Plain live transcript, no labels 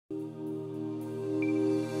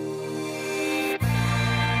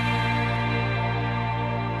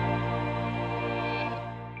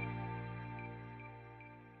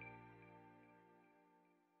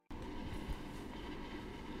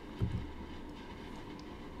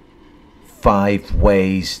5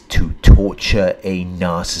 ways to torture a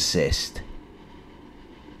narcissist.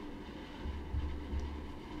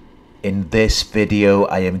 In this video,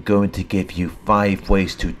 I am going to give you 5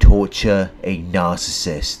 ways to torture a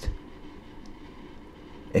narcissist.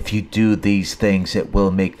 If you do these things, it will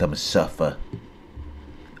make them suffer.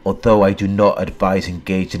 Although I do not advise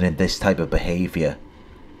engaging in this type of behavior,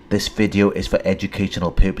 this video is for educational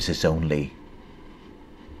purposes only.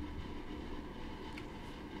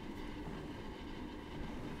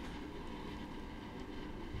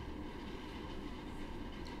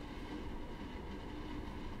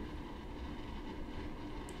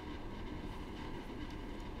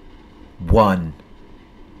 One,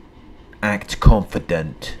 act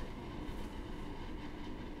confident.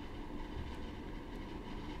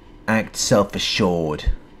 Act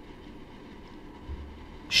self-assured.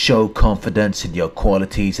 Show confidence in your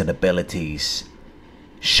qualities and abilities.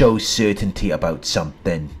 Show certainty about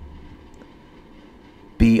something.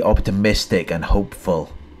 Be optimistic and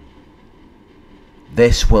hopeful.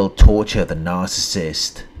 This will torture the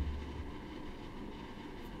narcissist.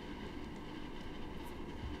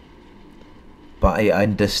 But I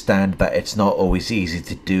understand that it's not always easy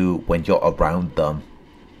to do when you're around them,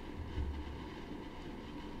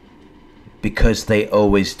 because they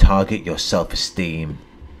always target your self-esteem.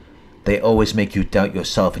 They always make you doubt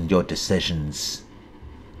yourself and your decisions,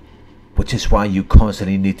 which is why you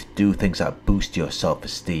constantly need to do things that boost your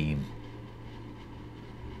self-esteem.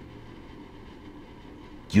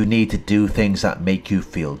 You need to do things that make you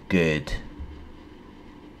feel good.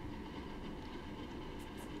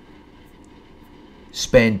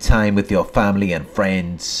 Spend time with your family and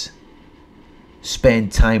friends.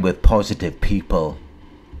 Spend time with positive people.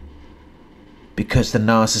 Because the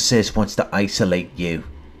narcissist wants to isolate you.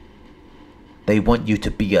 They want you to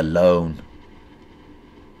be alone.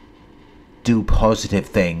 Do positive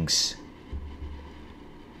things.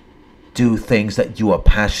 Do things that you are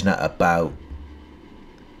passionate about.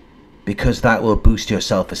 Because that will boost your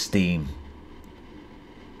self-esteem.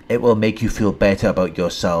 It will make you feel better about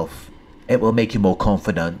yourself. It will make you more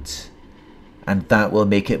confident, and that will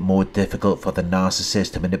make it more difficult for the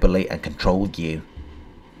narcissist to manipulate and control you.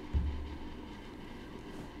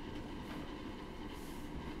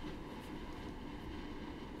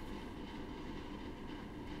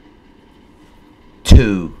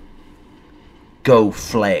 Two, go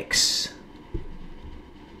flex.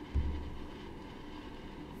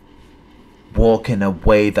 Walk in a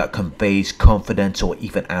way that conveys confidence or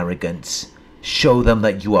even arrogance. Show them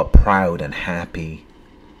that you are proud and happy.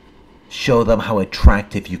 Show them how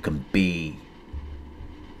attractive you can be.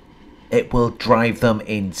 It will drive them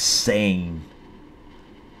insane.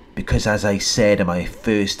 Because as I said in my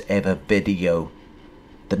first ever video,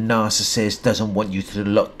 the narcissist doesn't want you to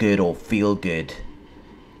look good or feel good.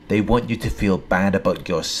 They want you to feel bad about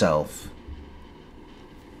yourself.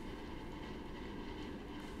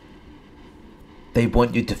 They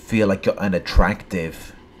want you to feel like you're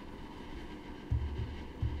unattractive.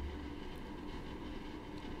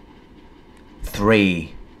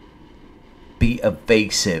 Three, be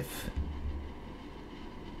evasive.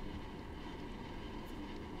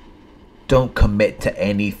 Don't commit to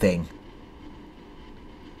anything.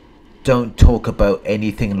 Don't talk about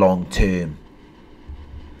anything long term.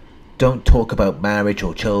 Don't talk about marriage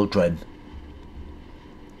or children.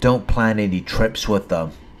 Don't plan any trips with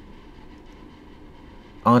them.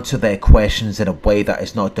 Answer their questions in a way that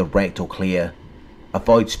is not direct or clear.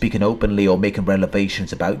 Avoid speaking openly or making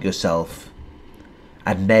revelations about yourself.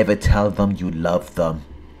 And never tell them you love them.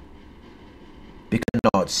 Because you're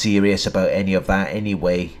not serious about any of that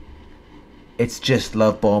anyway. It's just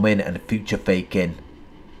love bombing and future faking.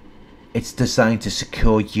 It's designed to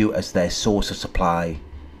secure you as their source of supply.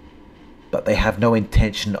 But they have no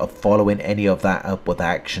intention of following any of that up with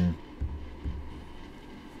action.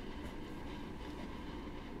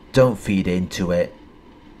 Don't feed into it,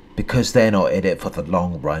 because they're not in it for the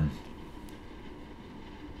long run.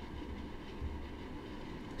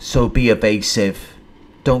 So be evasive.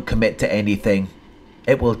 Don't commit to anything.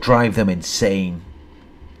 It will drive them insane.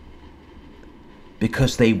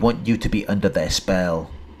 Because they want you to be under their spell.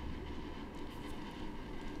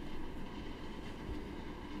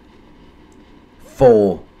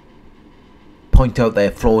 Four, point out their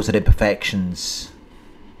flaws and imperfections.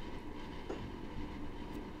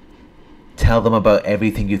 Tell them about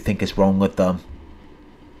everything you think is wrong with them.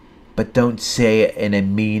 But don't say it in a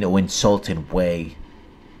mean or insulting way.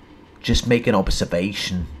 Just make an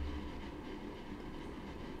observation.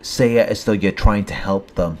 Say it as though you're trying to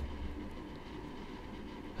help them.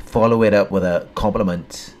 Follow it up with a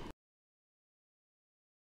compliment.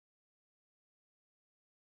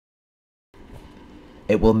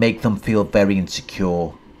 It will make them feel very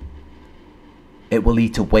insecure. It will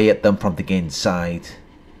eat away at them from the inside.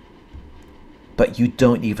 But you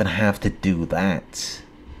don't even have to do that.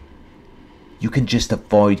 You can just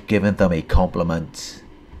avoid giving them a compliment,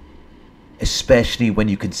 especially when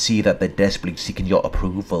you can see that they're desperately seeking your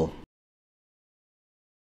approval.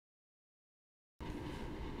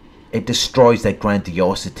 It destroys their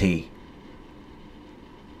grandiosity.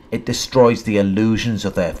 It destroys the illusions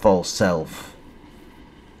of their false self.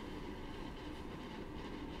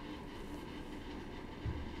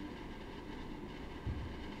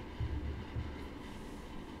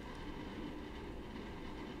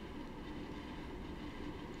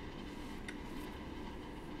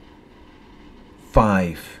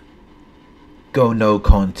 Five, go no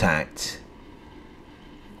contact.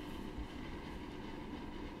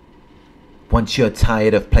 Once you're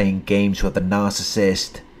tired of playing games with a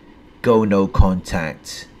narcissist, go no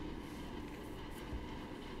contact.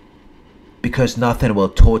 Because nothing will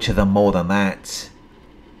torture them more than that,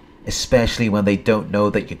 especially when they don't know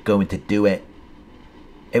that you're going to do it.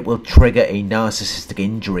 It will trigger a narcissistic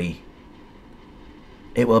injury.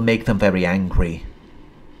 It will make them very angry.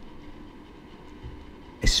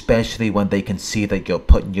 Especially when they can see that you're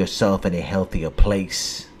putting yourself in a healthier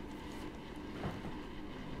place.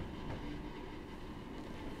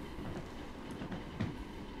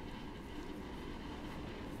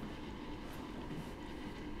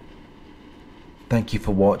 Thank you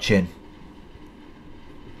for watching.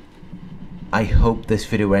 I hope this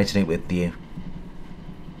video resonated with you.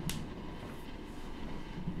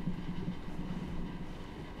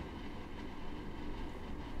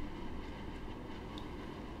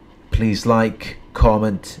 Please like,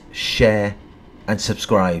 comment, share and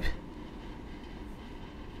subscribe.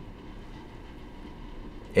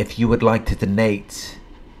 If you would like to donate,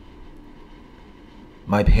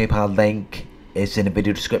 my PayPal link is in the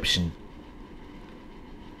video description.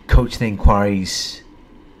 Coaching inquiries,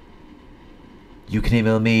 you can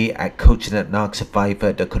email me at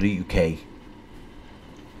coaching@narcsurvivor.co.uk.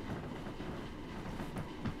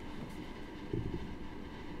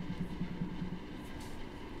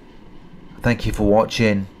 Thank you for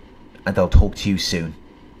watching, and I'll talk to you soon.